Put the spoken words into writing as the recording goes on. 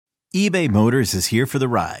eBay Motors is here for the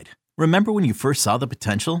ride. Remember when you first saw the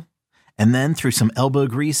potential? And then through some elbow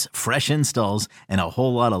grease, fresh installs, and a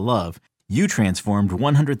whole lot of love, you transformed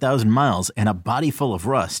 100,000 miles and a body full of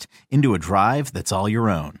rust into a drive that's all your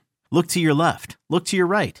own. Look to your left. Look to your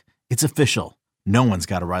right. It's official. No one's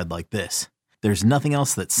got a ride like this. There's nothing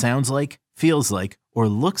else that sounds like, feels like, or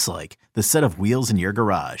looks like the set of wheels in your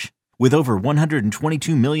garage. With over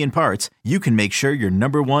 122 million parts, you can make sure your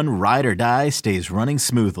number one ride or die stays running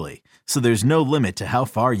smoothly. So there's no limit to how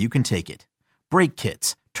far you can take it. Brake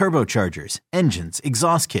kits, turbochargers, engines,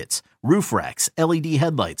 exhaust kits, roof racks, LED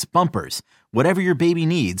headlights, bumpers, whatever your baby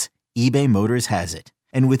needs, eBay Motors has it.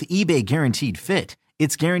 And with eBay Guaranteed Fit,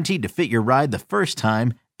 it's guaranteed to fit your ride the first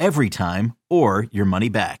time, every time, or your money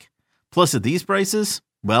back. Plus at these prices,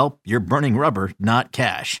 well, you're burning rubber, not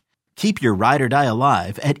cash. Keep your ride or die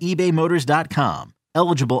alive at ebaymotors.com.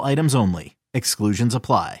 Eligible items only. Exclusions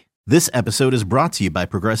apply. This episode is brought to you by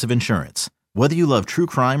Progressive Insurance. Whether you love true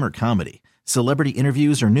crime or comedy, celebrity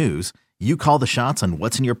interviews or news, you call the shots on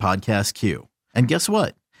what's in your podcast queue. And guess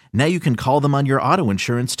what? Now you can call them on your auto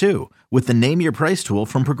insurance too with the Name Your Price tool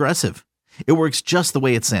from Progressive. It works just the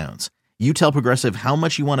way it sounds. You tell Progressive how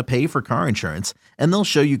much you want to pay for car insurance, and they'll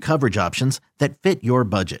show you coverage options that fit your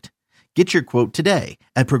budget. Get your quote today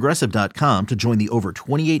at Progressive.com to join the over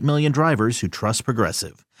 28 million drivers who trust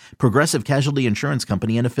Progressive. Progressive Casualty Insurance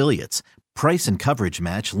Company and Affiliates. Price and coverage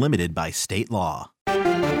match limited by state law.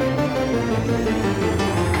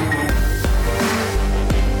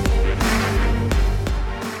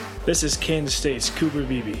 This is Kansas State's Cooper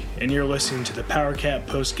Beebe, and you're listening to the PowerCat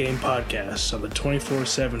Post-Game Podcast on the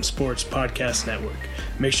 24/7 Sports Podcast Network.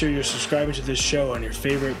 Make sure you're subscribing to this show on your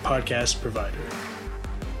favorite podcast provider.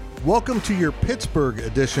 Welcome to your Pittsburgh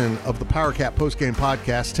edition of the PowerCat Postgame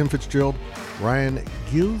Podcast. Tim Fitzgerald, Ryan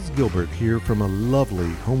Gilbert here from a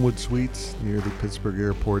lovely Homewood Suites near the Pittsburgh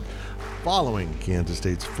Airport following Kansas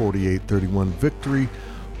State's 48-31 victory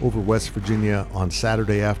over West Virginia on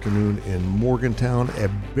Saturday afternoon in Morgantown. A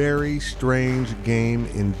very strange game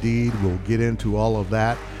indeed. We'll get into all of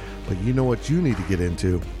that, but you know what you need to get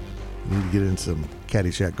into? You need to get in some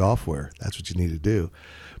Caddyshack golf wear. That's what you need to do.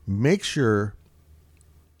 Make sure,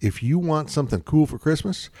 if you want something cool for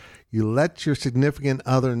Christmas, you let your significant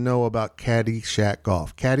other know about Caddyshack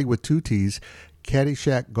Golf. Caddy with two T's,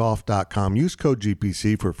 caddyshackgolf.com. Use code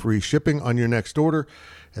GPC for free shipping on your next order,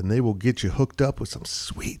 and they will get you hooked up with some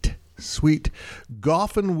sweet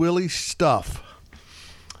Golfin' Willie stuff.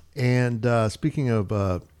 And speaking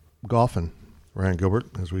of golfing, Ryan Gilbert,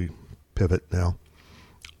 as we pivot now,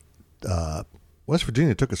 West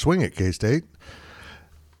Virginia took a swing at K-State.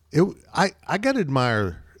 I got to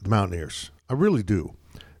admire the Mountaineers. I really do.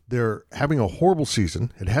 They're having a horrible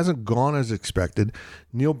season. It hasn't gone as expected.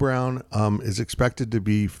 Neil Brown is expected to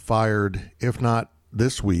be fired, if not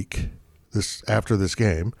this week, after this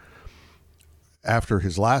game, after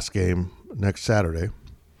his last game next Saturday.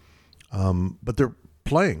 But they're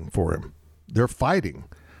playing for him. They're fighting.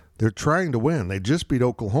 They're trying to win. They just beat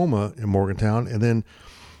Oklahoma in Morgantown, and then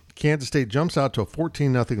Kansas State jumps out to a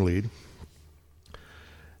 14-0 lead.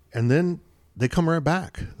 And then they come right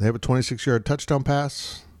back. They have a 26-yard touchdown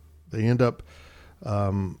pass. They end up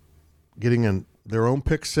getting their own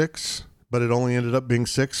pick six, but it only ended up being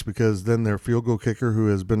six because then their field goal kicker, who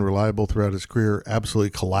has been reliable throughout his career,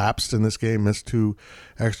 absolutely collapsed in this game, missed 2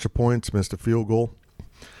 extra points, missed a field goal.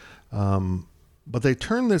 But they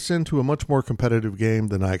turned this into a much more competitive game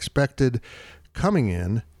than I expected coming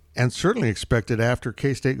in, and certainly expected after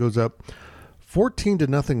K-State goes up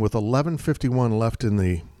 14-0 with 11:51 left in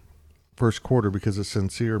the first quarter because of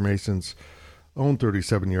Sincere Mason's own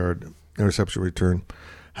 37-yard interception return.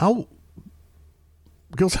 How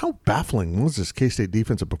baffling was this K-State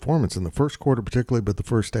defensive performance in the first quarter particularly, but the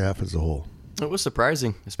first half as a whole? It was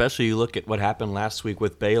surprising, especially you look at what happened last week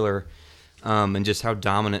with Baylor and just how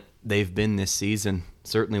dominant they've been this season.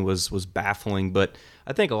 Certainly was baffling, but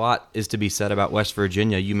I think a lot is to be said about West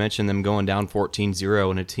Virginia. You mentioned them going down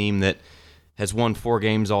 14-0 in a team that has won 4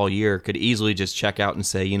 games all year, could easily just check out and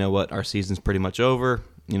say, you know what, our season's pretty much over.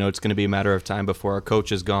 You know, it's going to be a matter of time before our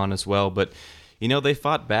coach is gone as well. But, you know, they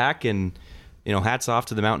fought back, and, you know, hats off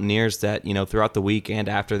to the Mountaineers that, you know, throughout the week and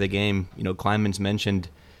after the game, you know, Kleinman's mentioned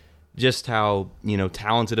just how, you know,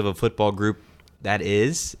 talented of a football group that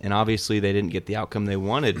is. And obviously they didn't get the outcome they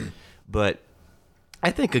wanted. But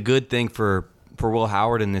I think a good thing for Will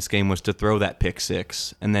Howard in this game was to throw that pick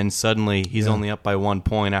six, and then suddenly he's only up by 1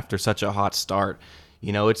 point after such a hot start.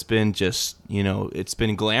 You know, it's been just, you know, it's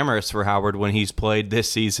been glamorous for Howard when he's played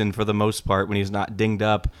this season for the most part, when he's not dinged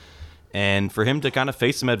up. And for him to kind of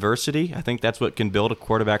face some adversity, I think that's what can build a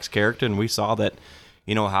quarterback's character. And we saw that,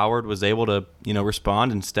 Howard was able to,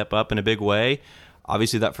 respond and step up in a big way.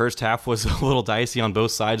 Obviously, that first half was a little dicey on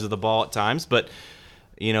both sides of the ball at times, but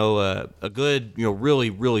a good, really,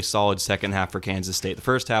 really solid second half for Kansas State. The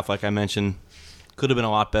first half, like I mentioned, could have been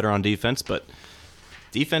a lot better on defense, but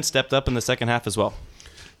defense stepped up in the second half as well.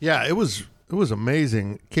 Yeah, it was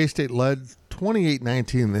amazing. K-State led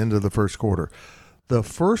 28-19 at the end of the first quarter. The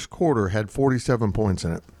first quarter had 47 points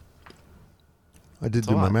in it. I did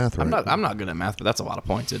do my math right. I'm not good at math, but that's a lot of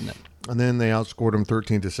points, isn't it? And then they outscored them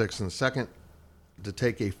 13-6 in the second to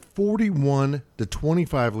take a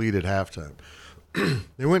 41-25 lead at halftime.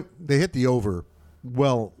 They hit the over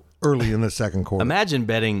well early in the second quarter. Imagine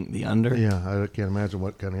betting the under. Yeah, I can't imagine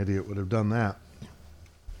what kind of idiot would have done that.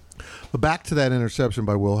 But back to that interception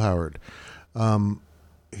by Will Howard.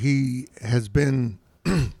 He has been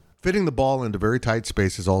fitting the ball into very tight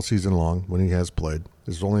spaces all season long when he has played.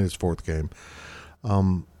 This is only his fourth game.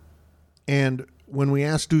 And when we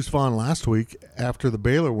asked Deuce Vaughn last week after the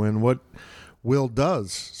Baylor win what Will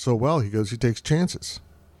does so well, he goes, he takes chances.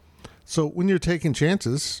 So when you're taking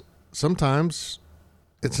chances, sometimes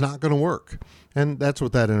it's not going to work. And that's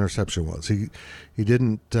what that interception was. He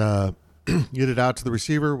didn't get it out to the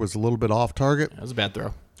receiver, was a little bit off target. That was a bad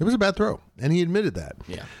throw. It was a bad throw, and he admitted that.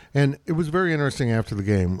 Yeah. And it was very interesting after the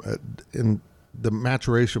game. In the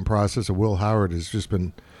maturation process of Will Howard has just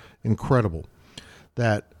been incredible.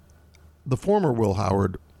 That the former Will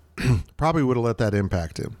Howard probably would have let that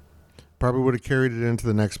impact him. Probably would have carried it into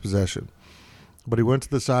the next possession. But he went to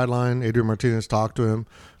the sideline. Adrian Martinez talked to him.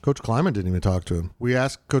 Coach Kleiman didn't even talk to him. We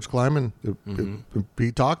asked Coach Kleiman if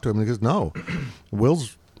he talked to him, and he goes, no.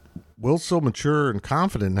 Will's so mature and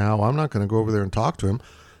confident now, I'm not going to go over there and talk to him.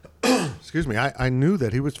 Excuse me. I knew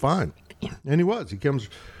that he was fine. And he was. He comes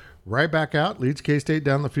right back out, leads K-State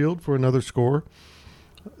down the field for another score.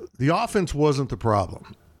 The offense wasn't the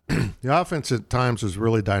problem. The offense at times was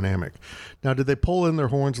really dynamic. Now, did they pull in their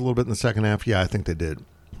horns a little bit in the second half? Yeah, I think they did.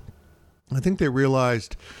 I think they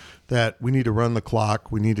realized that we need to run the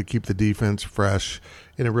clock. We need to keep the defense fresh,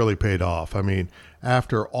 and it really paid off. I mean,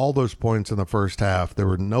 after all those points in the first half, there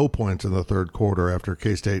were no points in the third quarter after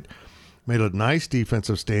K-State made a nice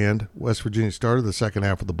defensive stand. West Virginia started the second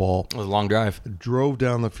half of the ball. It was a long drive. Drove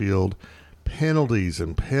down the field, penalties,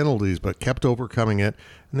 but kept overcoming it,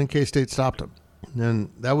 and then K-State stopped them. And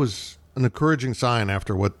that was an encouraging sign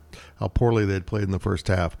after how poorly they had played in the first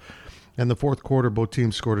half. And the fourth quarter, both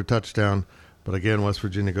teams scored a touchdown, but again, West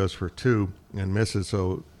Virginia goes for two and misses.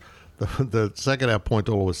 So the second half point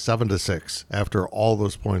total was 7-6 after all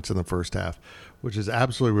those points in the first half, which is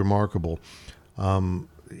absolutely remarkable.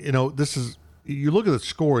 This is, you look at the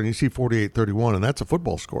score and you see 48-31, and that's a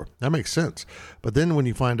football score. That makes sense. But then when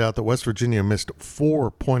you find out that West Virginia missed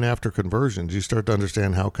 4 point-after conversions, you start to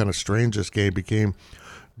understand how kind of strange this game became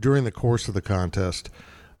during the course of the contest.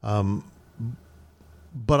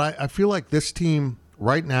 But I feel like this team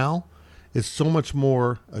right now is so much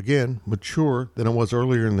more, again, mature than it was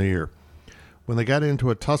earlier in the year. When they got into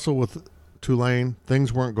a tussle with Tulane,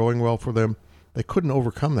 things weren't going well for them. They couldn't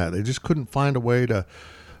overcome that. They just couldn't find a way to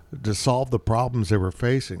solve the problems they were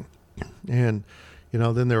facing. And,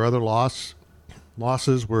 then their other losses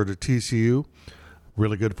were to TCU,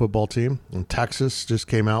 really good football team. And Texas just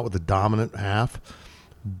came out with a dominant half,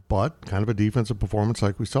 but kind of a defensive performance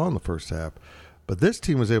like we saw in the first half. But this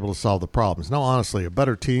team was able to solve the problems. Now, honestly, a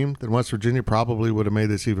better team than West Virginia probably would have made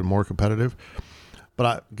this even more competitive.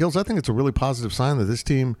 But, Gills, I think it's a really positive sign that this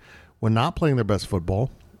team, when not playing their best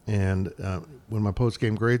football, and when my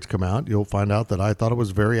post-game grades come out, you'll find out that I thought it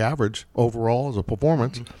was very average overall as a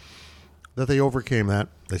performance, that they overcame that.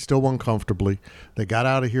 They still won comfortably. They got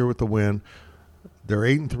out of here with the win. They're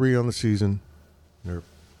 8-3 on the season. They're,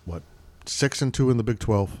 6-2 in the Big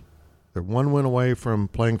 12. They're one win away from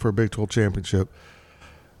playing for a Big 12 championship.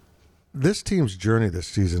 This team's journey this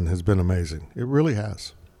season has been amazing. It really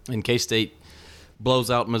has. And K-State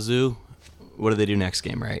blows out Mizzou. What do they do next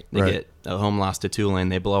game, right? They get a home loss to Tulane.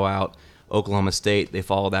 They blow out Oklahoma State. They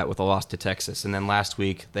follow that with a loss to Texas. And then last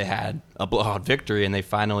week they had a blowout victory, and they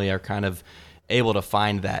finally are kind of able to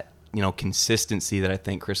find that, consistency that I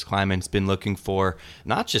think Chris Kleiman's been looking for,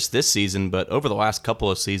 not just this season, but over the last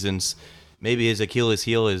couple of seasons. Maybe his Achilles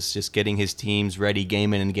heel is just getting his teams ready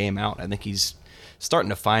game in and game out. I think he's starting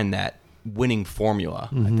to find that winning formula,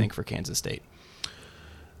 I think, for Kansas State.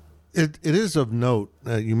 It is of note,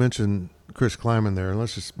 you mentioned Chris Kleiman there, and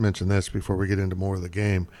let's just mention this before we get into more of the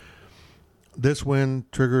game. This win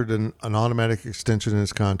triggered an automatic extension in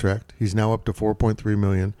his contract. He's now up to $4.3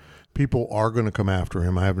 million. People are going to come after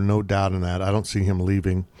him. I have no doubt in that. I don't see him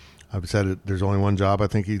leaving. I've said it. There's only one job I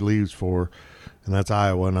think he leaves for, and that's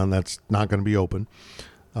Iowa, and that's not going to be open.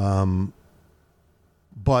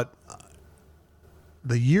 But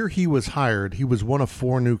the year he was hired, he was one of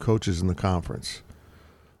 4 new coaches in the conference.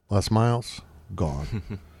 Les Miles,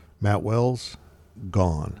 gone. Matt Wells,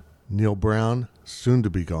 gone. Neil Brown, soon to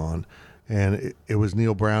be gone. And it was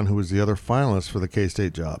Neil Brown who was the other finalist for the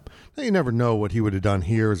K-State job. Now, you never know what he would have done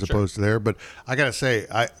here as opposed to there, but I got to say,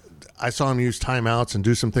 I saw him use timeouts and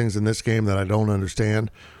do some things in this game that I don't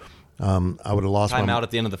understand. I would have lost my Timeout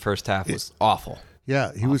at the end of the first half was awful.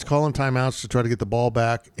 Yeah, he was calling timeouts to try to get the ball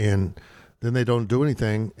back, and then they don't do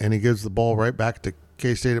anything, and he gives the ball right back to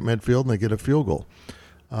K-State at midfield, and they get a field goal.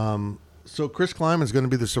 So Chris Kleiman is going to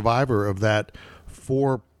be the survivor of that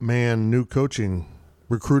 4-man new coaching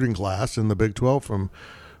recruiting class in the Big 12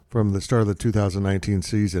 from the start of the 2019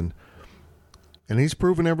 season. And he's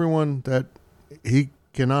proven everyone that he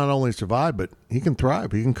can not only survive, but he can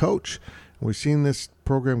thrive. He can coach. And we've seen this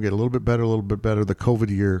program get a little bit better. The COVID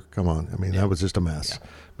year, come on. I mean, that was just a mess. Yeah.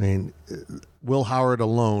 I mean, Will Howard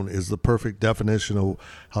alone is the perfect definition of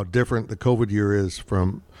how different the COVID year is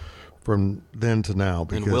from then to now.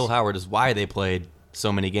 And Will Howard is why they played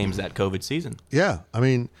so many games that COVID season. Yeah. I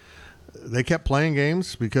mean, they kept playing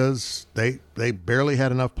games because they barely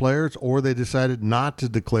had enough players, or they decided not to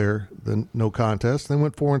declare the no contest. They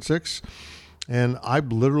went 4-6. And I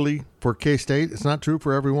literally, for K-State, it's not true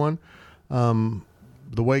for everyone.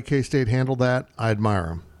 The way K-State handled that, I admire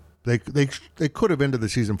them. They could have ended the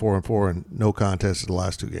season 4-4 and no contest in the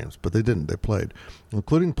last 2 games, but they didn't. They played,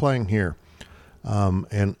 including playing here,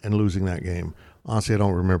 and losing that game. Honestly, I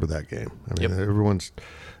don't remember that game. I mean, everyone's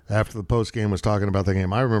after the post game was talking about the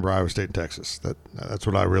game. I remember Iowa State and Texas. That's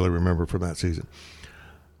what I really remember from that season.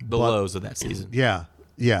 The lows of that season. Yeah.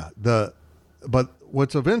 But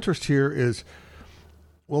what's of interest here is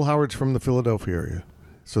Will Howard's from the Philadelphia area.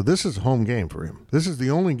 So this is a home game for him. This is the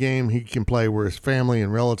only game he can play where his family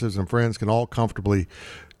and relatives and friends can all comfortably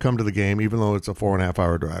come to the game, even though it's a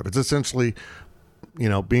 4.5-hour drive. It's essentially,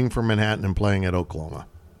 being from Manhattan and playing at Oklahoma.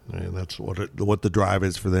 I mean, that's what the drive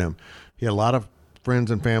is for them. He had a lot of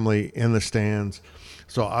friends and family in the stands.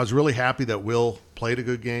 So I was really happy that Will played a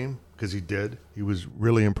good game, because he did. He was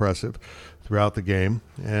really impressive throughout the game.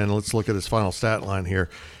 And let's look at his final stat line here.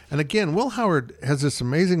 And again, Will Howard has this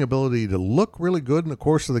amazing ability to look really good in the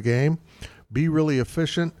course of the game, be really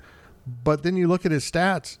efficient. But then you look at his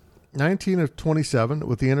stats, 19 of 27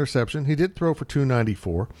 with the interception. He did throw for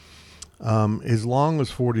 294. His long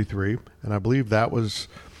was 43, and I believe that was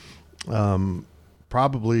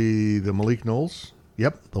probably the Malik Knowles.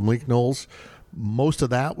 Yep, the Malik Knowles. Most of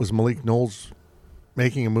that was Malik Knowles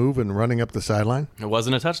making a move and running up the sideline. It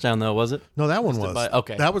wasn't a touchdown, though, was it? No, that one was.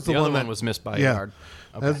 Okay. That was the other one that was missed by a yard.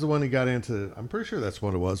 Okay. That's the one he got into. I'm pretty sure that's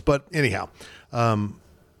what it was. But anyhow,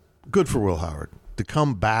 good for Will Howard to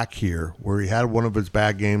come back here where he had one of his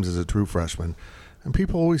bad games as a true freshman. And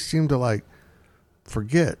people always seem to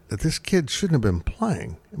forget that this kid shouldn't have been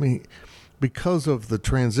playing. I mean, because of the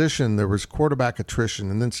transition, there was quarterback attrition,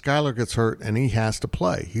 and then Skyler gets hurt and he has to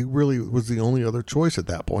play. He really was the only other choice at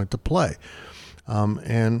that point to play.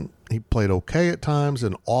 And he played okay at times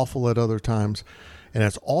and awful at other times. And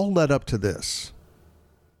it's all led up to this.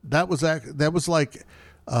 That was like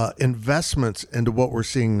investments into what we're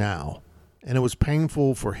seeing now. And it was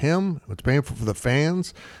painful for him. It was painful for the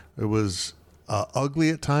fans. It was ugly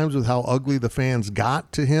at times with how ugly the fans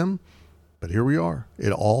got to him. But here we are.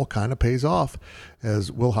 It all kind of pays off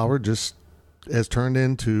as Will Howard just has turned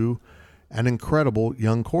into an incredible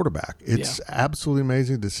young quarterback. It's absolutely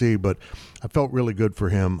amazing to see, but I felt really good for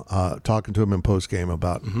him talking to him in postgame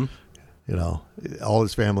about, all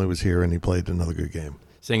his family was here and he played another good game.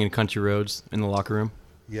 Singing Country Roads in the locker room.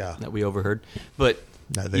 Yeah. That we overheard. But,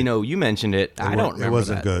 you mentioned it. I don't remember It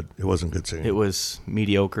wasn't that. good. It wasn't good singing. It was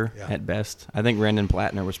mediocre at best. I think Brandon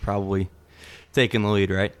Plattner was probably taking the lead,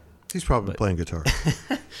 right? He's probably playing guitar.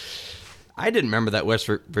 I didn't remember that West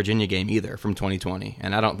Virginia game either from 2020,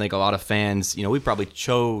 and I don't think a lot of fans, we probably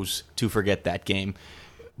chose to forget that game,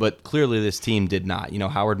 but clearly this team did not.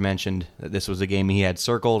 Howard mentioned that this was a game he had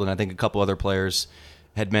circled, and I think a couple other players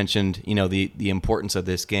had mentioned, the importance of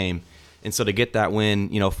this game. And so to get that win,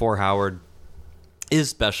 for Howard is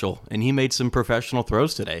special, and he made some professional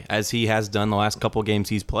throws today, as he has done the last couple games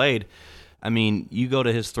he's played. I mean, you go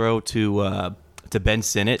to his throw to Ben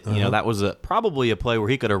Sinnott, that was probably a play where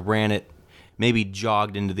he could have ran it, maybe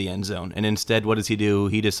jogged into the end zone. And instead, what does he do?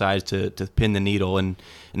 He decides to pin the needle and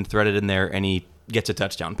thread it in there, and he gets a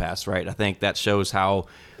touchdown pass, right? I think that shows how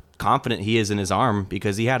confident he is in his arm,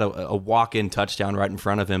 because he had a walk-in touchdown right in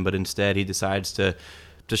front of him, but instead he decides to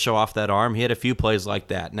show off that arm. He had a few plays like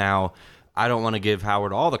that. Now, I don't want to give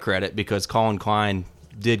Howard all the credit, because Colin Klein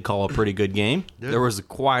did call a pretty good game. There was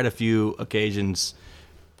quite a few occasions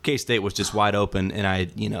K-State was just wide open,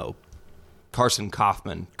 and Carson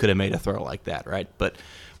Kaufman could have made a throw like that, right? But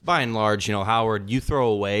by and large, Howard, you throw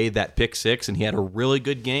away that pick six, and he had a really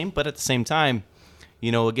good game, but at the same time,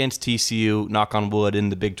 against TCU, knock on wood, in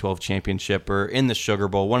the Big 12 championship or in the Sugar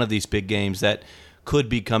Bowl, one of these big games that could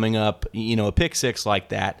be coming up, a pick six like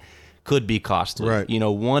that could be costly. Right.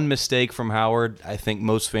 One mistake from Howard, I think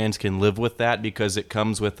most fans can live with that because it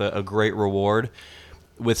comes with a great reward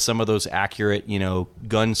with some of those accurate,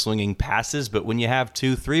 gunslinging passes. But when you have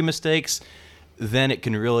 2-3 mistakes, then it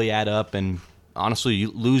can really add up and honestly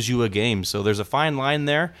lose you a game. So there's a fine line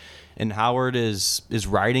there, and Howard is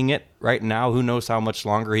riding it right now. Who knows how much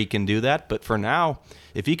longer he can do that? But for now,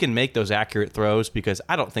 if he can make those accurate throws, because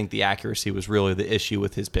I don't think the accuracy was really the issue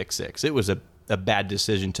with his pick six. It was a bad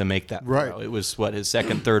decision to make that right. throw. It was his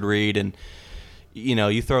second, third read, and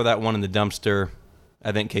you throw that one in the dumpster.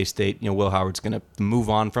 I think K-State, Will Howard's going to move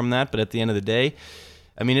on from that. But at the end of the day,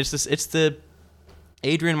 I mean, it's the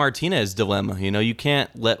Adrian Martinez dilemma. You can't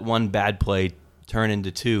let one bad play turn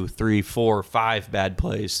into 2, 3, 4, 5 bad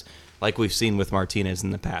plays like we've seen with Martinez in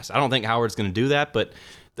the past. I don't think Howard's going to do that, but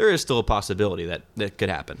there is still a possibility that could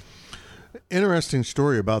happen. Interesting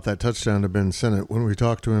story about that touchdown to Ben Sinnott when we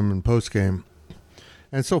talked to him in postgame.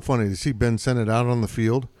 And it's so funny to see Ben Sinnott out on the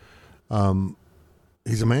field.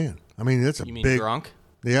 He's a man. I mean, it's a You mean big Gronk?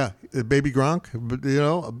 Yeah, baby Gronk.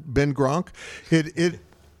 Ben Gronk.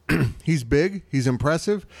 He's big. He's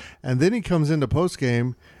impressive. And then he comes into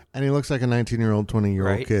postgame, and he looks like a 19-year-old,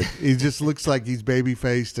 20-year-old Right. kid. He just looks like he's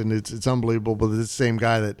baby-faced, and it's unbelievable. But it's the same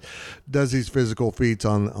guy that does these physical feats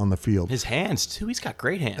on the field. His hands, too. He's got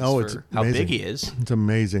great hands It's for how amazing. big he is. It's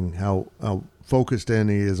amazing how focused in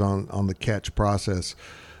he is on the catch process.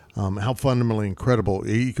 How fundamentally incredible.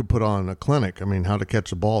 He could put on a clinic. I mean, how to catch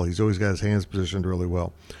the ball. He's always got his hands positioned really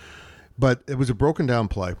well. But it was a broken down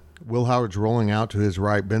play. Will Howard's rolling out to his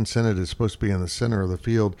right. Ben Sinnott is supposed to be in the center of the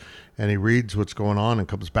field, and he reads what's going on and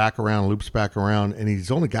comes back around, loops back around, and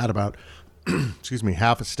he's only got about,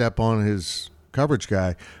 half a step on his coverage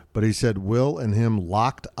guy. But he said Will and him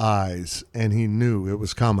locked eyes, and he knew it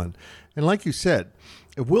was coming. And like you said,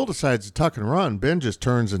 if Will decides to tuck and run, Ben just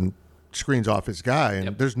turns and screens off his guy,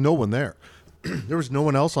 and there's no one there. There was no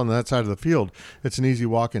one else on that side of the field. It's an easy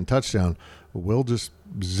walk-in touchdown. Will just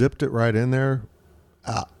zipped it right in there.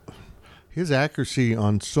 His accuracy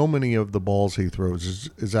on so many of the balls he throws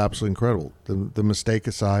is absolutely incredible. The mistake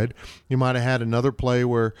aside, he might have had another play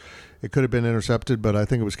where it could have been intercepted, but I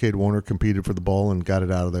think it was Cade Warner competed for the ball and got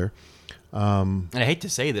it out of there. And I hate to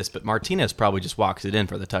say this, but Martinez probably just walks it in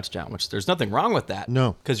for the touchdown, which there's nothing wrong with that.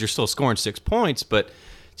 No. Because you're still scoring 6 points, but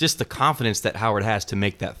just the confidence that Howard has to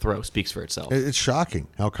make that throw speaks for itself. It's shocking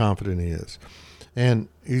how confident he is. And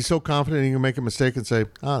he's so confident he can make a mistake and say,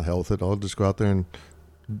 hell with it. I'll just go out there and,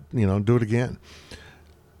 do it again.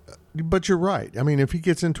 But you're right. I mean, if he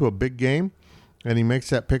gets into a big game and he makes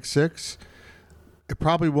that pick six, it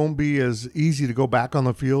probably won't be as easy to go back on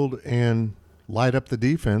the field and light up the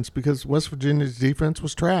defense because West Virginia's defense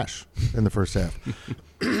was trash in the first half.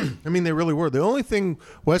 I mean, they really were. The only thing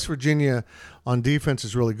West Virginia on defense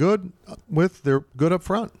is really good with, they're good up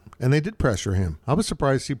front. And they did pressure him. I was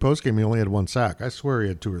surprised to see postgame he only had 1 sack. I swear he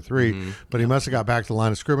had 2 or 3, but he must have got back to the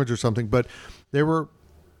line of scrimmage or something. But they were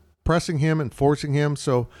pressing him and forcing him.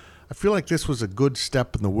 So I feel like this was a good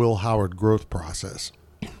step in the Will Howard growth process.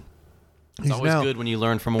 It's always good when you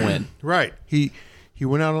learn from a win. Right. He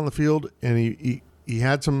went out on the field and he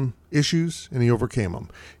had some issues and he overcame them.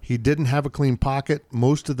 He didn't have a clean pocket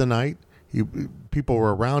most of the night. People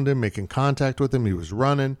were around him making contact with him. He was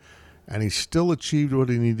running. And he still achieved what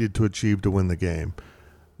he needed to achieve to win the game.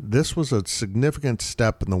 This was a significant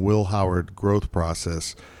step in the Will Howard growth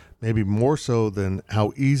process, maybe more so than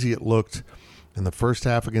how easy it looked in the first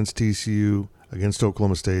half against TCU, against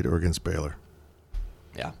Oklahoma State, or against Baylor.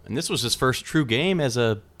 Yeah, and this was his first true game as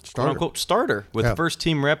a quote-unquote starter with first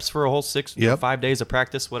team reps for a whole 5 days of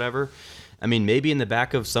practice, whatever. I mean, maybe in the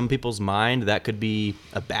back of some people's mind that could be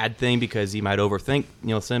a bad thing because he might overthink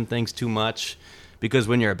some things too much. Because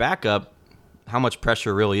when you're a backup, how much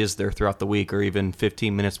pressure really is there throughout the week or even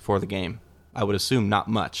 15 minutes before the game? I would assume not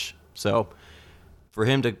much. So for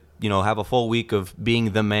him to, have a full week of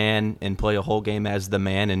being the man and play a whole game as the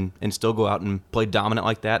man and still go out and play dominant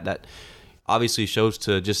like that obviously shows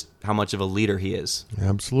to just how much of a leader he is.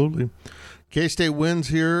 Absolutely. K-State wins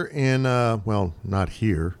here in, not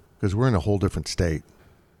here because we're in a whole different state.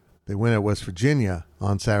 They win at West Virginia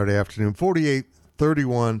on Saturday afternoon,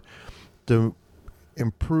 48-31 to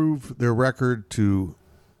improve their record to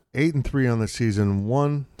 8-3 on the season,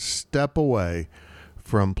 one step away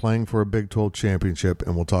from playing for a Big 12 championship,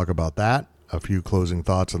 and we'll talk about that, a few closing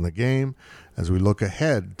thoughts on the game, as we look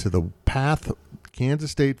ahead to the path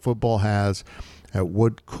Kansas State football has at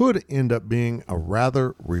what could end up being a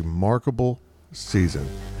rather remarkable season.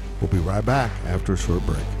 We'll be right back after a short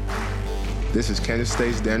break. This is Kansas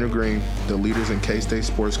State's Daniel Green, the leaders in K-State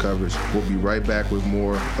sports coverage. We'll be right back with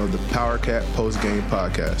more of the PowerCat post-game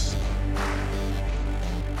podcast.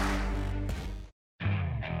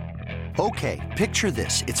 Okay, picture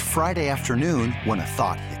this. It's Friday afternoon when a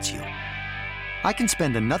thought hits you. I can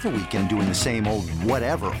spend another weekend doing the same old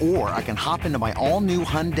whatever, or I can hop into my all-new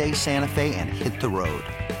Hyundai Santa Fe and hit the road.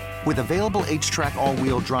 With available H-Track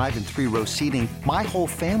all-wheel drive and 3-row seating, my whole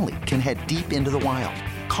family can head deep into the wild.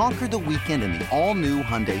 Conquer the weekend in the all-new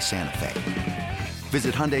Hyundai Santa Fe.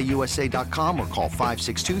 Visit HyundaiUSA.com or call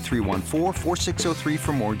 562-314-4603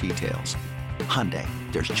 for more details. Hyundai,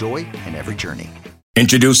 there's joy in every journey.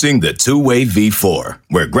 Introducing the Two-Way V4,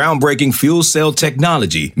 where groundbreaking fuel cell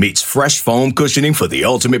technology meets fresh foam cushioning for the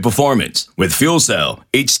ultimate performance. With Fuel Cell,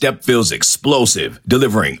 each step feels explosive,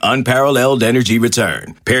 delivering unparalleled energy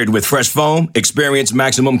return. Paired with fresh foam, experience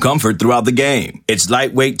maximum comfort throughout the game. Its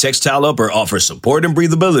lightweight textile upper offers support and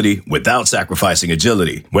breathability without sacrificing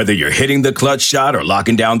agility. Whether you're hitting the clutch shot or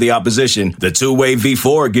locking down the opposition, the Two-Way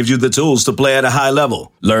V4 gives you the tools to play at a high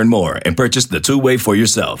level. Learn more and purchase the Two-Way for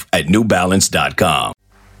yourself at NewBalance.com.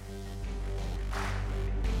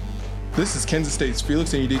 This is Kansas State's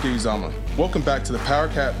Felix Udike-Uzomah. Welcome back to the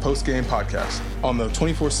PowerCat post-game podcast on the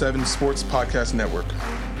 24/7 Sports Podcast Network.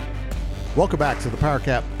 Welcome back to the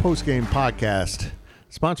PowerCat post-game podcast,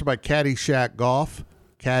 sponsored by Caddyshack Golf.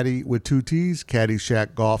 Caddy with 2 T's,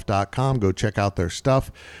 CaddyshackGolf.com. Go check out their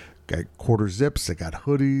stuff. Got quarter zips, they got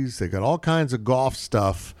hoodies, they got all kinds of golf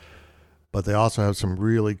stuff, but they also have some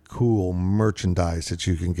really cool merchandise that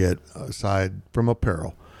you can get aside from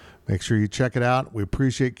apparel. Make sure you check it out. We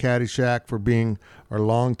appreciate Caddyshack for being our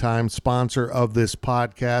longtime sponsor of this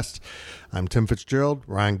podcast. I'm Tim Fitzgerald.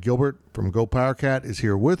 Ryan Gilbert from Go PowerCat is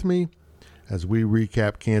here with me as we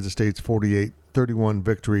recap Kansas State's 48-31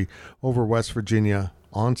 victory over West Virginia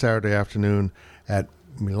on Saturday afternoon at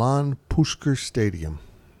Milan Puskar Stadium.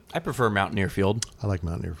 I prefer Mountaineer Field. I like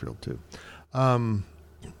Mountaineer Field too.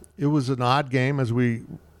 It was an odd game as we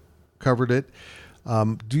covered it.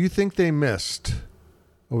 Do you think they missed,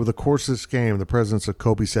 over the course of this game, the presence of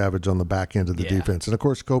Kobe Savage on the back end of the defense? And, of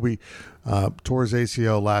course, Kobe tore his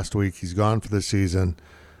ACL last week. He's gone for the season.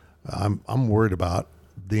 I'm worried about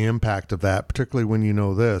the impact of that, particularly when you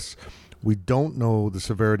know this. We don't know the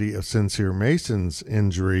severity of Sincere Mason's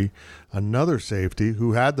injury, another safety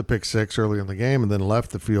who had the pick six early in the game and then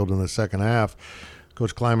left the field in the second half.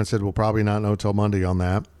 Coach Kleiman said we'll probably not know till Monday on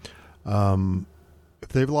that. If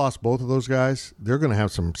they've lost both of those guys, they're going to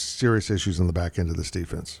have some serious issues in the back end of this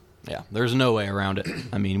defense. Yeah, there's no way around it.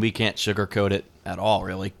 I mean, we can't sugarcoat it at all,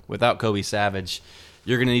 really. Without Kobe Savage,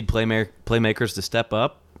 you're going to need playmakers to step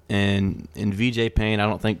up. And VJ Payne, I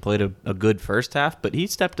don't think played a good first half, but he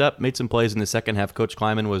stepped up, made some plays in the second half. Coach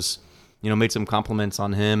Kleiman was, made some compliments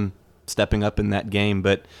on him stepping up in that game.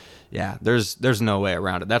 But yeah, there's no way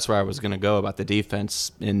around it. That's where I was going to go about the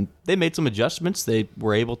defense. And they made some adjustments. They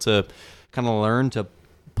were able to kind of learn to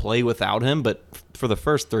play without him, but for the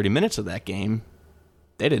first 30 minutes of that game,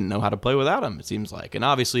 they didn't know how to play without him, it seems like. And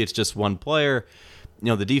obviously it's just one player.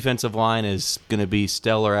 The defensive line is going to be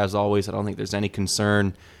stellar as always. I don't think there's any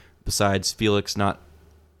concern besides Felix not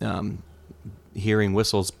hearing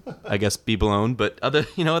whistles, I guess, be blown. But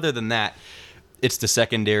other than that, it's the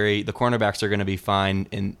secondary. The cornerbacks are going to be fine,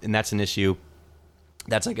 and that's an issue.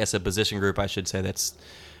 That's, I guess, a position group, I should say, that's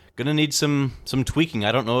going to need some tweaking.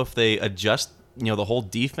 I don't know if they adjust, the whole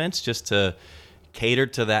defense just to cater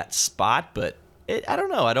to that spot, but I don't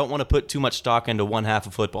know. I don't want to put too much stock into one half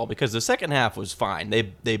of football because the second half was fine.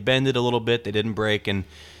 They bended a little bit. They didn't break, and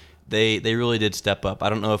they really did step up. I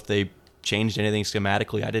don't know if they changed anything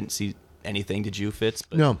schematically. I didn't see anything. Did you, Fitz?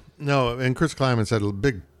 But No. And Chris Kleiman said a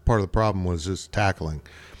big part of the problem was just tackling.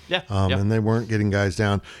 Yeah. And they weren't getting guys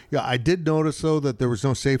down. Yeah, I did notice, though, that there was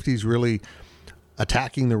no safeties really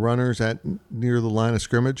attacking the runners at near the line of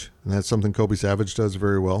scrimmage, and that's something Kobe Savage does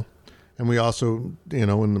very well. And we also,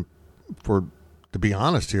 to be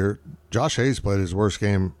honest here, Josh Hayes played his worst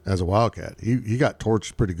game as a Wildcat. He got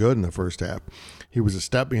torched pretty good in the first half. He was a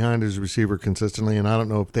step behind his receiver consistently, and I don't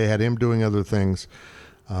know if they had him doing other things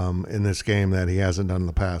in this game that he hasn't done in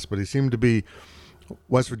the past. But he seemed to be –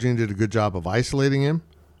 West Virginia did a good job of isolating him,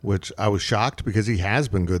 which I was shocked because he has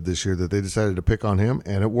been good this year that they decided to pick on him,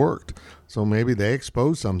 and it worked. So maybe they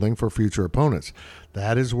exposed something for future opponents.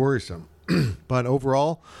 That is worrisome. But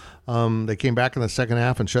overall, they came back in the second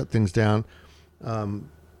half and shut things down. And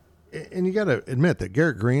you got to admit that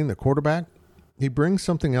Garrett Green, the quarterback, he brings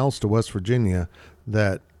something else to West Virginia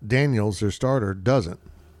that Daniels, their starter, doesn't.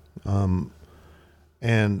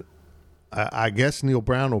 And I guess Neil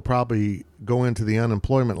Brown will probably go into the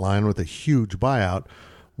unemployment line with a huge buyout,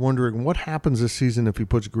 wondering what happens this season if he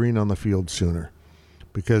puts Green on the field sooner.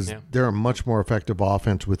 Because they're a much more effective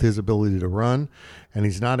offense with his ability to run, and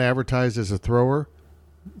he's not advertised as a thrower.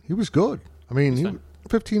 He was good. I mean, he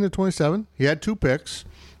 15 to 27. He had 2 picks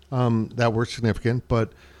that were significant,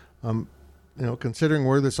 but considering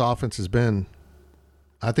where this offense has been,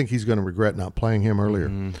 I think he's going to regret not playing him earlier.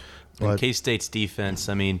 Mm-hmm. But K-State's defense,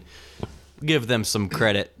 I mean, give them some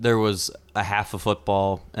credit. There was a half of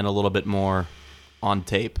football and a little bit more on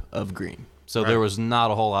tape of Green. So there was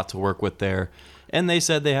not a whole lot to work with there. And they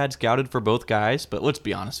said they had scouted for both guys, but let's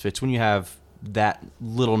be honest, Fitz, when you have that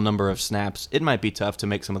little number of snaps, it might be tough to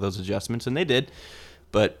make some of those adjustments, and they did.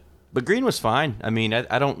 But Green was fine. I mean,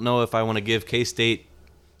 I don't know if I want to give K-State,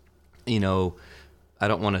 I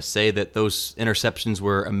don't want to say that those interceptions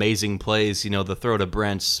were amazing plays. The throw to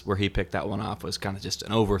Brents where he picked that one off was kind of just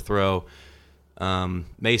an overthrow.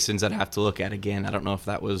 Mason's I'd have to look at again. I don't know if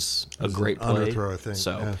that was a great play. Underthrow, I think.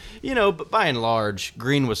 So, but by and large,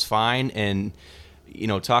 Green was fine. And,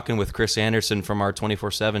 talking with Chris Anderson from our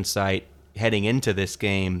 24/7 site heading into this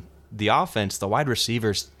game, the offense, the wide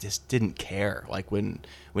receivers just didn't care. Like when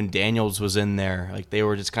Daniels was in there, like they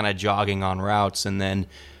were just kind of jogging on routes. And then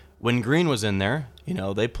when Green was in there,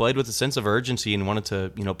 they played with a sense of urgency and wanted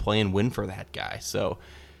to, play and win for that guy. So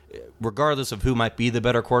regardless of who might be the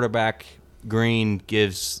better quarterback, Green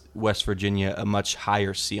gives West Virginia a much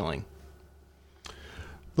higher ceiling.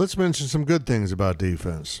 Let's mention some good things about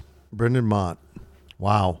defense. Brendan Mott.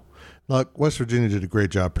 Wow. Look, West Virginia did a great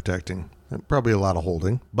job protecting. Probably a lot of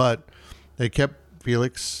holding, but they kept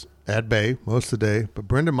Felix at bay most of the day. But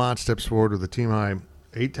Brendan Mott steps forward with a team-high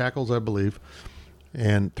 8 tackles, I believe,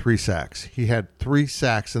 and 3 sacks. He had 3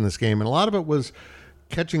 sacks in this game, and a lot of it was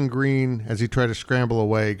catching Green as he tried to scramble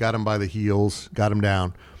away, got him by the heels, got him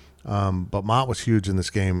down. But Mott was huge in this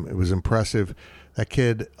game. It was impressive. That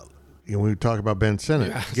kid, we talk about Ben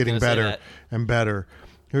Sinnott getting better and better.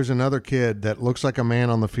 Here's another kid that looks like a man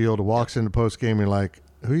on the field, walks into post-game, and you're like,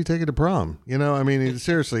 who are you taking to prom?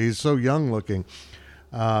 Seriously, he's so young looking.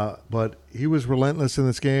 But he was relentless in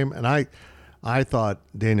this game, and I thought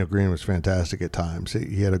Daniel Green was fantastic at times.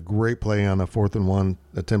 He had a great play on a 4th and 1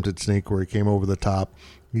 attempted sneak where he came over the top.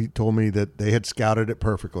 He told me that they had scouted it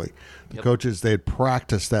perfectly. The coaches, they had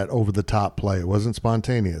practiced that over-the-top play. It wasn't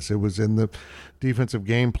spontaneous. It was in the defensive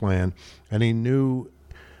game plan, and he knew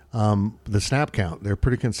the snap count. They're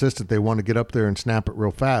pretty consistent. They want to get up there and snap it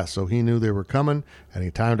real fast, so he knew they were coming, and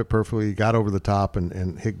he timed it perfectly. He got over the top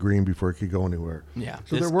and hit Green before he could go anywhere. Yeah.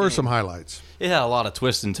 So there were some highlights. It had a lot of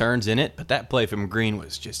twists and turns in it, but that play from Green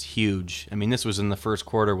was just huge. I mean, this was in the first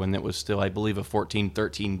quarter when it was still, I believe, a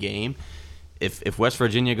 14-13 game. If West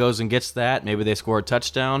Virginia goes and gets that, maybe they score a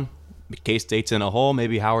touchdown. K-State's in a hole.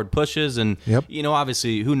 Maybe Howard pushes, and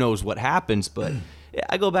obviously, who knows what happens. But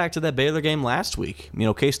I go back to that Baylor game last week.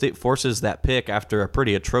 K-State forces that pick after a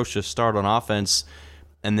pretty atrocious start on offense,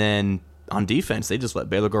 and then on defense, they just let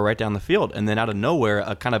Baylor go right down the field. And then out of nowhere,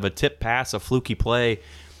 a kind of a tip pass, a fluky play,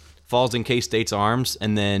 falls in K-State's arms,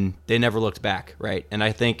 and then they never looked back, right? And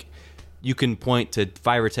I think you can point to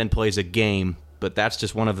 5 or 10 plays a game, but that's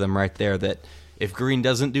just one of them right there that if Green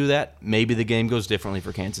doesn't do that, maybe the game goes differently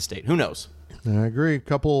for Kansas State. Who knows? I agree. A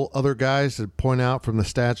couple other guys that point out from the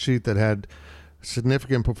stat sheet that had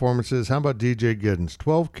significant performances. How about DJ Giddens?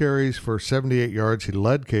 12 carries for 78 yards. He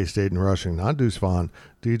led K-State in rushing, not Deuce Vaughn.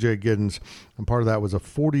 DJ Giddens, and part of that was a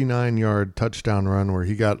 49-yard touchdown run where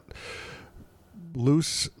he got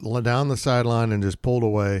loose down the sideline and just pulled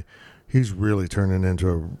away. He's really turning into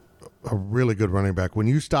a really good running back. When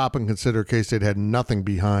you stop and consider K-State had nothing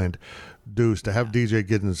behind Deuce, to have DJ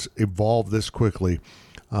Giddens evolve this quickly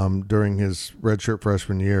during his redshirt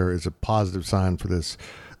freshman year is a positive sign for this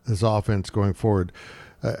offense going forward.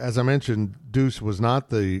 As I mentioned, Deuce was not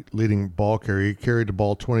the leading ball carrier. He carried the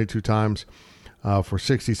ball 22 times for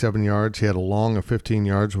 67 yards. He had a long of 15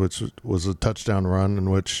 yards, which was a touchdown run in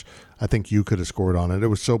which I think you could have scored on it. It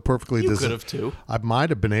was so perfectly designed. You could have too. I might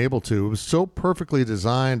have been able to. It was so perfectly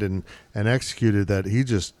designed and executed that he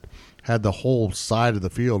just had the whole side of the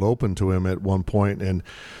field open to him at one point, and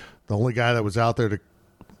the only guy that was out there to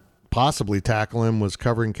possibly tackle him was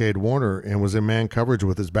covering Cade Warner and was in man coverage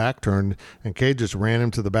with his back turned, and Cade just ran him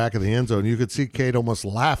to the back of the end zone. You could see Cade almost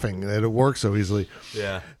laughing that it worked so easily.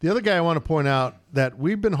 Yeah. The other guy I want to point out that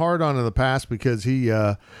we've been hard on in the past because he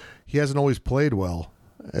hasn't always played well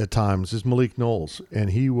at times is Malik Knowles,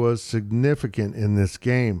 and he was significant in this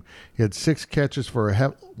game. He had 6 catches for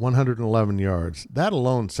 111 yards. That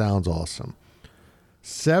alone sounds awesome.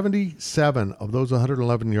 77 of those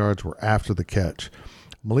 111 yards were after the catch.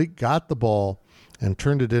 Malik got the ball and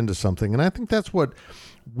turned it into something. And I think that's what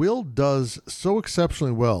Will does so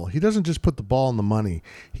exceptionally well. He doesn't just put the ball in the money.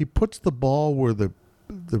 He puts the ball where the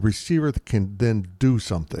receiver can then do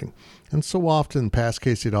something. And so often past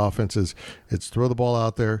K-State offenses, it's throw the ball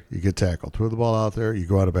out there, you get tackled. Throw the ball out there, you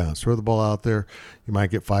go out of bounds. Throw the ball out there, you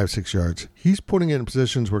might get 5-6 yards. He's putting it in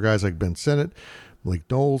positions where guys like Ben Sennett, Malik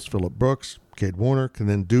Knowles, Phillip Brooks, Cade Warner can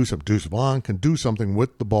then do something. Deuce Vaughn can do something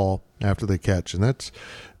with the ball after they catch. And that's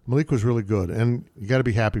Malik was really good. And you got to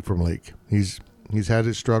be happy for Malik. He's had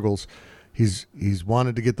his struggles. He's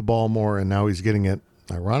wanted to get the ball more, and now he's getting it,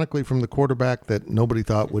 ironically, from the quarterback that nobody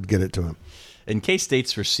thought would get it to him. And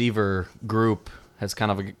K-State's receiver group has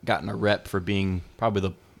kind of gotten a rep for being probably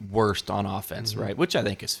the worst on offense, right? Which I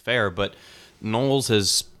think is fair. But Knowles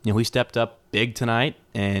has, he stepped up big tonight,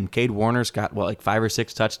 and Cade Warner's got, 5 or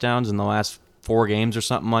 6 touchdowns in the last 4 games or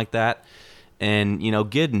something like that. And,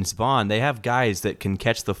 Giddens, Vaughn, they have guys that can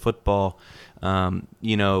catch the football.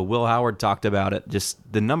 Will Howard talked about it, just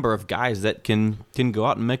the number of guys that can go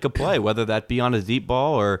out and make a play, whether that be on a deep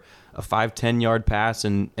ball or a 5-10 yard pass,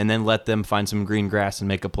 and then let them find some green grass and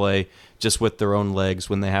make a play just with their own legs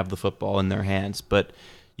when they have the football in their hands. But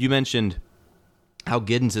you mentioned how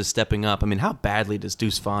Giddens is stepping up. I mean, how badly does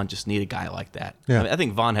Deuce Vaughn just need a guy like that? Yeah. I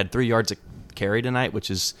think Vaughn had 3 yards a carry tonight,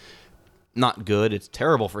 which is not good. It's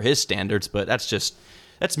terrible for his standards, but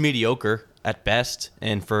that's mediocre at best.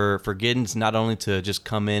 And for Giddens not only to just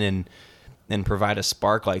come in and provide a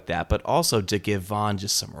spark like that, but also to give Vaughn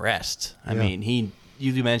just some rest. I mean,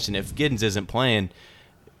 you mentioned if Giddens isn't playing,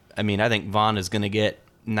 I think Vaughn is going to get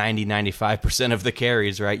 90-95% of the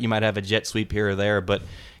carries, right? You might have a jet sweep here or there, but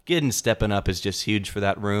Giddens stepping up is just huge for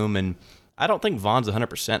that room. And I don't think Vaughn's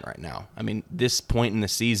 100% right now. I mean, this point in the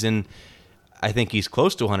season, I think he's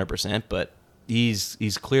close to 100%, but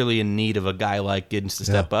he's clearly in need of a guy like Giddens to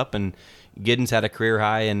step up. And Giddens had a career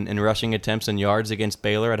high in rushing attempts and yards against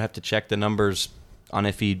Baylor. I'd have to check the numbers on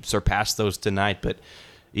if he surpassed those tonight, but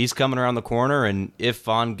he's coming around the corner. And if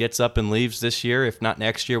Vaughn gets up and leaves this year, if not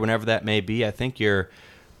next year, whenever that may be, I think you're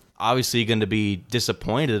obviously going to be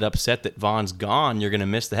disappointed, upset that Vaughn's gone. You're going to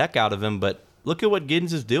miss the heck out of him, but look at what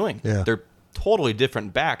Giddens is doing. Yeah. They're totally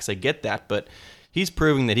different backs. I get that, but he's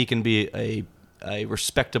proving that he can be a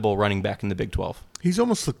respectable running back in the Big 12. He's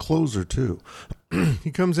almost the closer, too.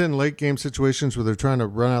 He comes in late game situations where they're trying to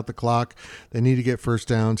run out the clock. They need to get first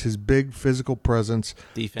downs. His big physical presence.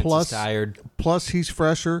 Defense is tired. Plus, he's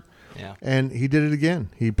fresher. Yeah. And he did it again.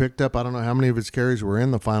 He picked up, I don't know how many of his carries were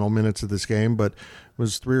in the final minutes of this game, but it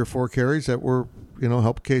was 3 or 4 carries that were,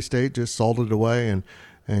 helped K-State just salt it away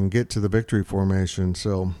and get to the victory formation.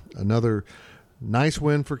 So another nice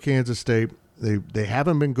win for Kansas State. They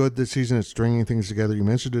haven't been good this season at stringing things together. You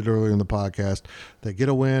mentioned it earlier in the podcast. They get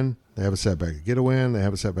a win, they have a setback. They get a win, they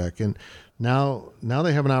have a setback. And now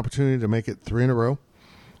they have an opportunity to make it 3 in a row.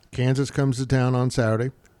 Kansas comes to town on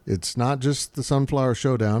Saturday. It's not just the Sunflower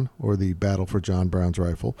Showdown or the battle for John Brown's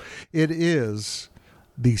rifle. It is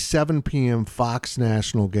the 7 p.m. Fox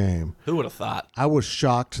National game. Who would have thought? I was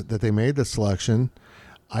shocked that they made the selection.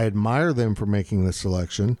 I admire them for making this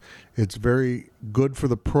selection. It's very good for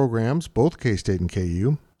the programs, both K-State and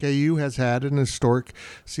KU. KU has had an historic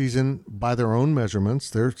season by their own measurements.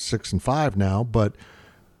 They're 6-5 now, but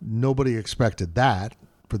nobody expected that,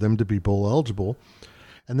 for them to be bowl eligible.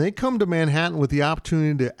 And they come to Manhattan with the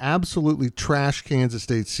opportunity to absolutely trash Kansas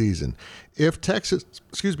State's season. If Texas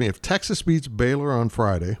beats Baylor on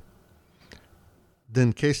Friday,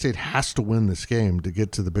 then K-State has to win this game to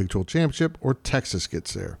get to the Big 12 championship, or Texas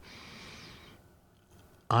gets there.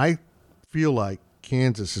 I feel like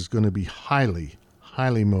Kansas is going to be highly,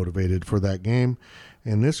 highly motivated for that game,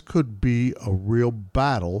 and this could be a real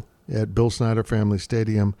battle at Bill Snyder Family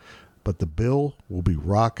Stadium, but the Bill will be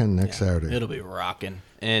rocking next Saturday. It'll be rocking.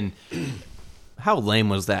 And how lame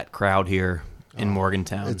was that crowd here in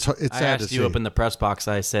Morgantown? It's sad I asked to you see. up in the press box,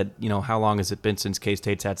 I said, how long has it been since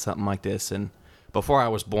K-State's had something like this? And before I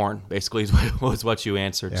was born, basically, was what you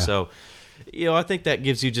answered. Yeah. So, I think that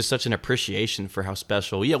gives you just such an appreciation for how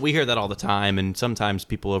special. Yeah, we hear that all the time, and sometimes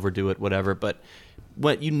people overdo it, whatever. But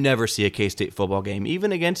you never see a K-State football game,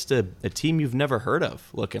 even against a team you've never heard of,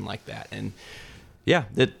 looking like that. And yeah,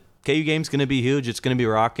 the KU game's going to be huge. It's going to be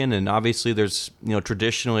rocking. And obviously, there's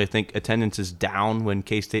traditionally, I think attendance is down when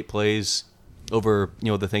K-State plays over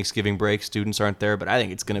the Thanksgiving break. Students aren't there, but I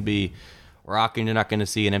think it's going to be rocking. You're not going to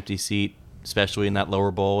see an empty seat, especially in that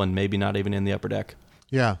lower bowl, and maybe not even in the upper deck.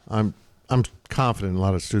 Yeah, I'm confident a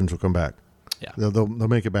lot of students will come back. Yeah, they'll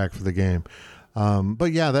make it back for the game.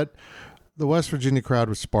 But yeah, that the West Virginia crowd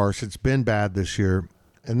was sparse. It's been bad this year,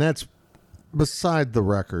 and that's beside the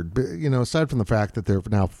record, aside from the fact that they're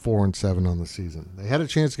now 4-7 on the season, they had a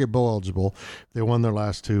chance to get bowl eligible. They won their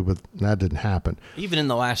last two, but that didn't happen. Even in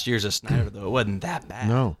the last years of Snyder, though, it wasn't that bad.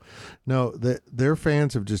 No, their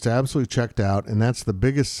fans have just absolutely checked out, and that's the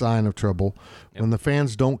biggest sign of trouble. Yep. When the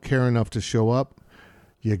fans don't care enough to show up,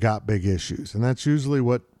 you got big issues, and that's usually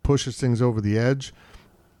what pushes things over the edge.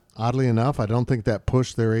 Oddly enough, I don't think that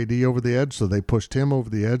pushed their AD over the edge, so they pushed him over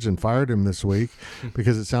the edge and fired him this week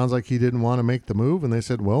because it sounds like he didn't want to make the move, and they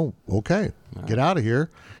said, well, okay, get out of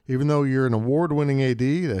here. Even though you're an award-winning AD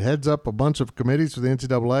that heads up a bunch of committees for the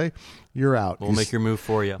NCAA, you're out. We'll make your move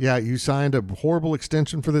for you. Yeah, you signed a horrible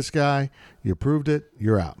extension for this guy. You approved it.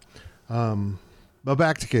 You're out. But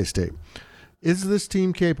back to K-State. Is this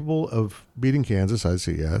team capable of beating Kansas? I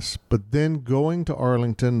say yes. But then going to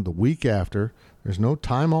Arlington the week after, there's no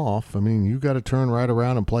time off. I mean, you got to turn right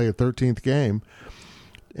around and play a 13th game,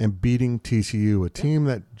 and beating TCU, a team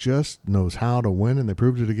that just knows how to win, and they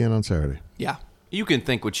proved it again on Saturday. Yeah. You can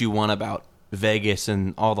think what you want about Vegas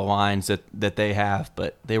and all the lines that they have,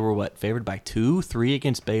 but they were, favored by 2-3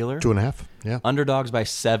 against Baylor? 2.5, yeah. Underdogs by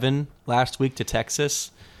 7 last week to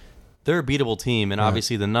Texas. They're a beatable team, and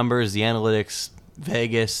obviously the numbers, the analytics,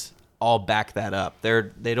 Vegas, all back that up.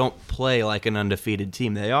 They don't play like an undefeated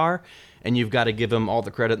team. They are, and you've got to give them all the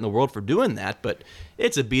credit in the world for doing that, but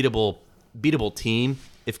it's a beatable team.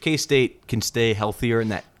 If K-State can stay healthier in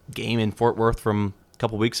that game in Fort Worth from a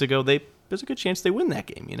couple weeks ago, there's a good chance they win that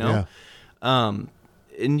game, Yeah. And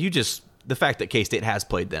the fact that K-State has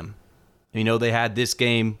played them. They had this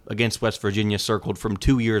game against West Virginia circled from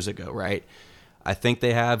 2 years ago, right? I think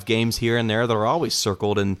they have games here and there that are always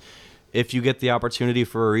circled, and if you get the opportunity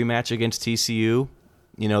for a rematch against TCU,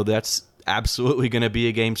 that's absolutely going to be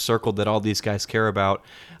a game circled that all these guys care about.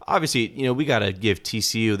 Obviously, we got to give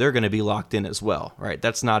TCU, they're going to be locked in as well, right?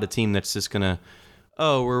 That's not a team that's just going to,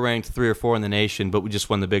 we're ranked 3 or 4 in the nation, but we just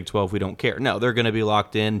won the Big 12, we don't care. No, they're going to be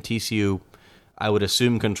locked in. TCU, I would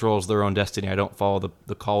assume, controls their own destiny. I don't follow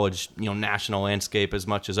the college, national landscape as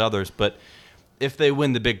much as others, but if they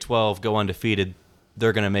win the Big 12, go undefeated,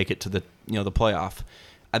 they're going to make it to the the playoff.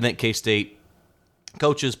 I think K-State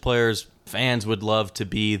coaches, players, fans would love to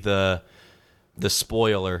be the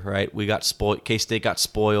spoiler, right? We got spoiled. K-State got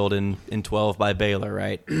spoiled in 12 by Baylor,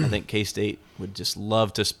 right? I think K-State would just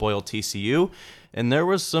love to spoil TCU, and there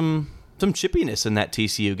was some chippiness in that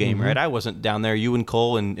TCU game, right? I wasn't down there. You and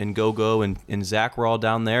Cole and Go and Zach were all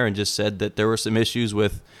down there and just said that there were some issues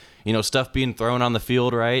with stuff being thrown on the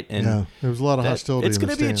field, right? And there was a lot of hostility. It's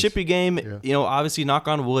going to be a chippy game. Yeah. Obviously, knock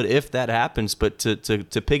on wood if that happens. But to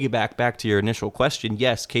piggyback back to your initial question,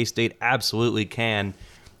 yes, K-State absolutely can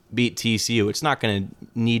beat TCU. It's not going to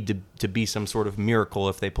need to be some sort of miracle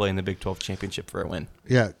if they play in the Big 12 championship for a win.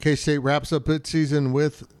 Yeah, K-State wraps up its season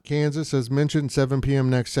with Kansas, as mentioned, 7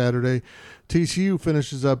 p.m. next Saturday. TCU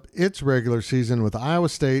finishes up its regular season with Iowa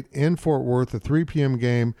State in Fort Worth, a 3 p.m.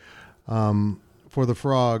 game. For the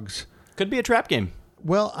Frogs. Could be a trap game.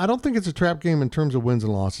 Well, I don't think it's a trap game in terms of wins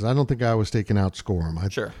and losses. I don't think Iowa State can outscore them.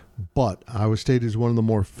 Sure. But Iowa State is one of the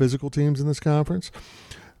more physical teams in this conference.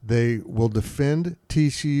 They will defend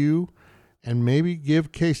TCU and maybe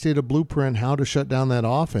give K-State a blueprint how to shut down that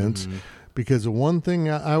offense. Because the one thing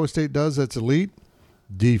Iowa State does that's elite,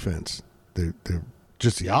 defense. They're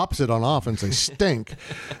just the opposite on offense. They stink,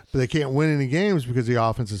 but they can't win any games because the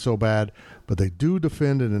offense is so bad. But they do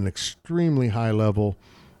defend at an extremely high level,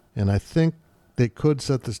 and I think they could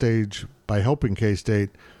set the stage by helping K-State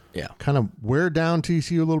kind of wear down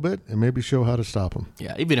TCU a little bit and maybe show how to stop them.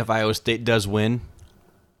 Yeah, even if Iowa State does win,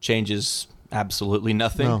 changes absolutely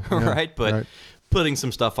nothing, right? But putting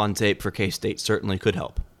some stuff on tape for K-State certainly could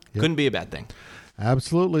help. Yep. Couldn't be a bad thing.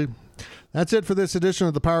 Absolutely. That's it for this edition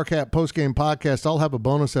of the PowerCat Postgame Podcast. I'll have a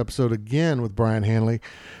bonus episode again with Brian Hanley.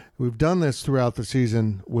 We've done this throughout the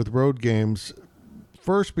season with road games,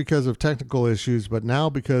 first because of technical issues, but now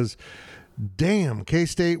because, damn,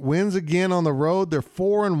 K-State wins again on the road. They're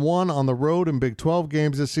 4-1 on the road in Big 12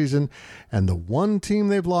 games this season, and the one team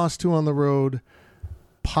they've lost to on the road,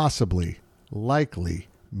 possibly, likely,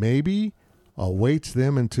 maybe, awaits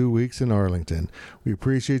them in 2 weeks in Arlington. We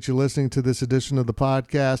appreciate you listening to this edition of the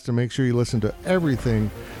podcast, and make sure you listen to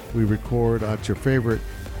everything we record at your favorite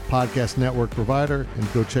podcast network provider,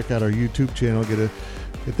 and go check out our YouTube channel.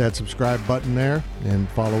 Hit that subscribe button there and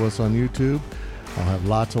follow us on YouTube. I'll have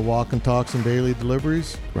lots of walk and talks and daily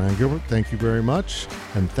deliveries. Ryan Gilbert, thank you very much,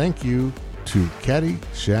 and thank you to Caddy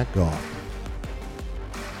Shack Golf.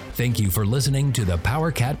 Thank you for listening to the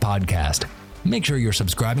PowerCat Podcast. Make sure you're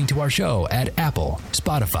subscribing to our show at Apple,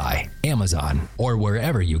 Spotify, Amazon, or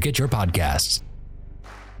wherever you get your podcasts.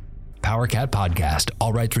 PowerCat Podcast.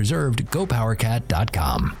 All rights reserved.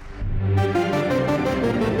 GoPowerCat.com. Bye.